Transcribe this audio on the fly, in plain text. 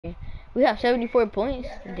We have 74 points.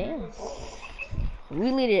 Damn.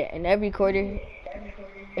 We lead it in every quarter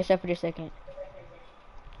except for the second.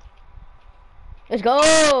 Let's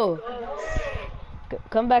go!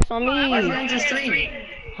 Come back on me. Why didn't just three?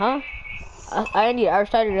 Huh? I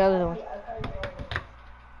started the other one.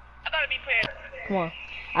 I gotta be prepared. Come on.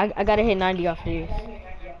 I gotta hit 90 off of this.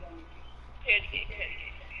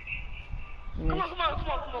 Come on.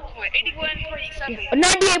 81.7.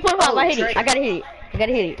 98.5. I hit it. I gotta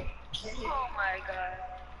hit it. Oh my god.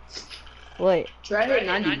 What? Try to hit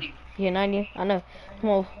 90. Yeah, 90. I know. Come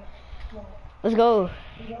on. Let's go.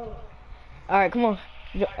 Alright, come on.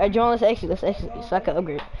 John, let's exit. So I can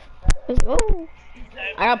upgrade. Let's go.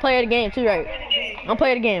 I gotta play the game too, right? I'm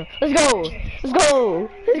playing the game. Let's go.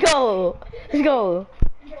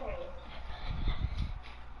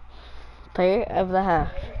 Player of the half.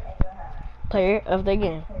 Player of the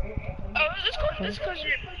game. Oh, let's cause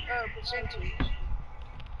your percentage.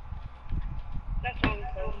 That's all we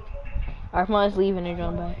call. Alright, come on, let's leave and then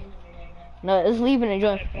join back. No, let's leave and then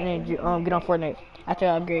join and then get on Fortnite after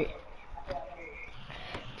I upgrade.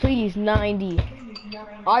 Please, 90. I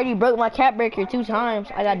already broke my cap breaker 2 times.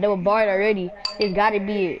 I got double barred already. It's gotta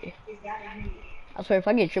be it. I swear, if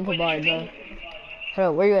I get triple barred, bro. Hold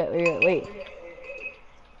up, where you at? Wait.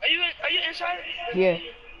 Are you inside? Yeah.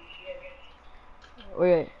 Where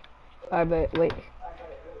you at? Alright, but wait.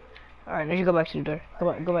 Alright, let's go back to the door. Go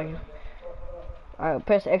back here. Alright,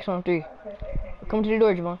 press X on 3. Come to the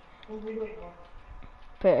door, Javon.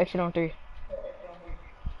 Press X on 3.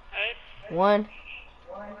 Alright. 1.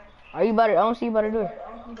 Are you about to? I don't see you by the door.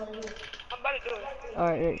 I'm about to do it.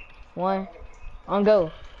 Alright, 1. On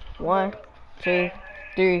go. 1, 2,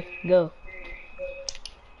 3, go.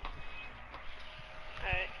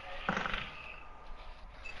 Alright.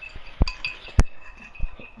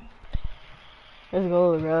 Let's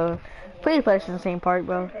go, bro. Please play us in the same park,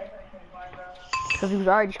 bro. Cause he was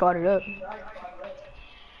already started up.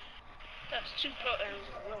 That's 2 pro.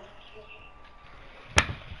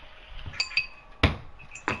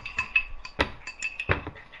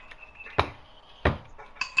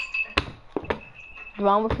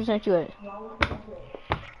 Ron, what percent you at?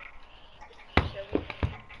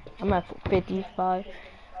 I'm at 55,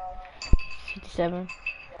 57.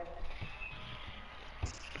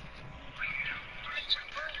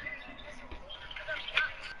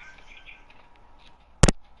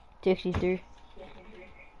 $63.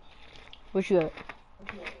 What you at?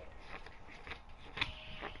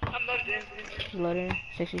 I'm loaded in. Loading.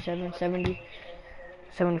 67, 70,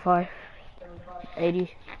 75,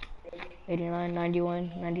 80, 89,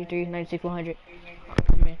 91, 93, 96, 100.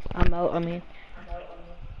 I'm out. I'm in.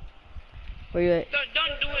 Where you at? Don't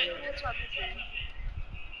do it. That's what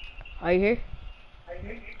Are you here? Let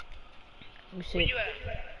me see. Where you at?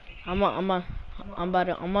 I'm on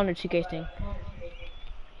the 2K thing.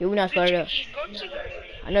 Yeah, we not started up. Go to the...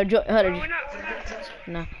 I know. Hold We're on. not.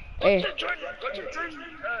 Nah. Go Hey, to Jordan. Go to Jordan.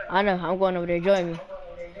 I know. I'm going over there. Join me.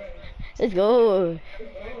 Let's go.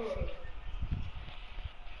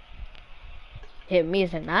 Hit me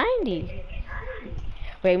as a 90.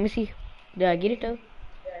 Wait, let me see. Did I get it though? No, you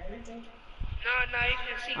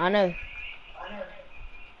can see. I know.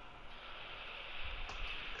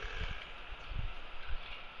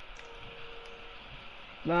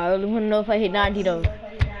 Bro, I really want to know if I hit 90 though.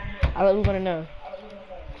 I really want to know.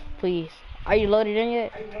 Please. Are you loaded in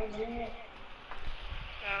yet? Yeah.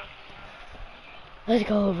 Let's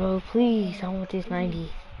go, bro. Please. I want this 90.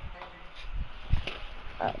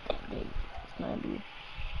 It's 90.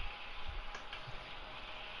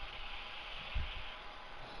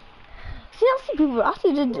 See, I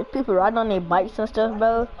see just people riding on their bikes and stuff,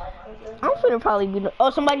 bro. I'm finna probably be. Oh,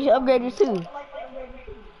 somebody should upgrade it too.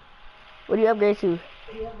 What do you upgrade to?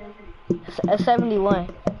 A 71.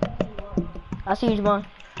 I see you, Javon.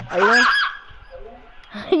 Are you in?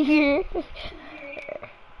 Are you here?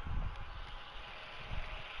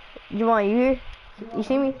 Javon, you here? You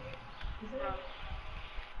see me?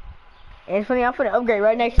 And it's funny, I'm finna upgrade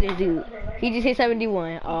right next to this dude. He just hit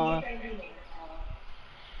 71.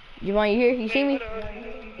 Javon, you here? You see me?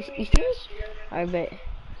 You see me? Alright, bet.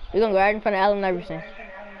 We're gonna go right in front of Allen Iverson.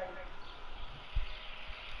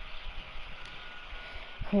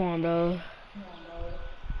 Come on, bro.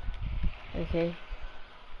 Okay.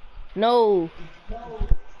 No!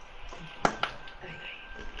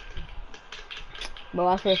 Bro,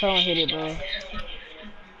 I swear someone hit it, bro.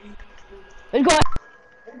 Let's go!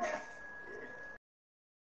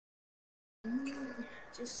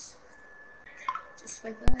 Just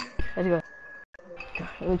like that. Let's go.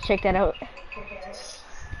 Let me check that out.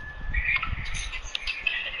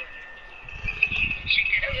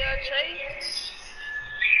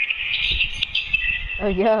 Oh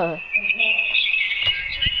yeah.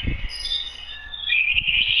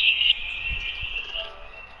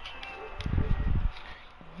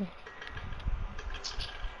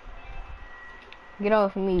 Get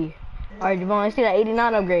off me. Alright, Javon, let's see that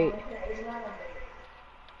 89 upgrade.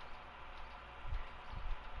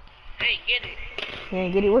 Hey, get it. You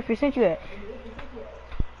ain't get it. What percent you at?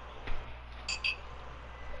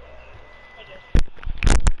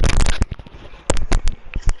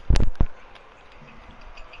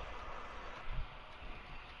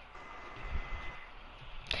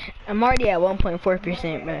 I'm already at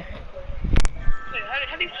 1.4%, bro. Wait,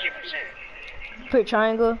 how do you get percent? Put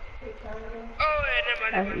triangle. Oh,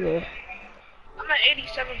 yeah, never mind. Yeah. I'm at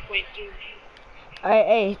 87.2. Alright,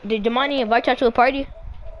 hey, did Damani invite y'all to a party?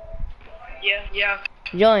 Yeah, yeah.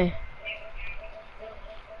 Join.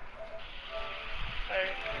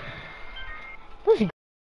 Alright. Let's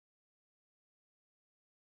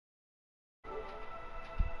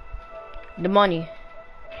Damani.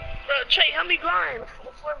 Bro, Trey, help me grind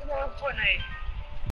before we go on Fortnite.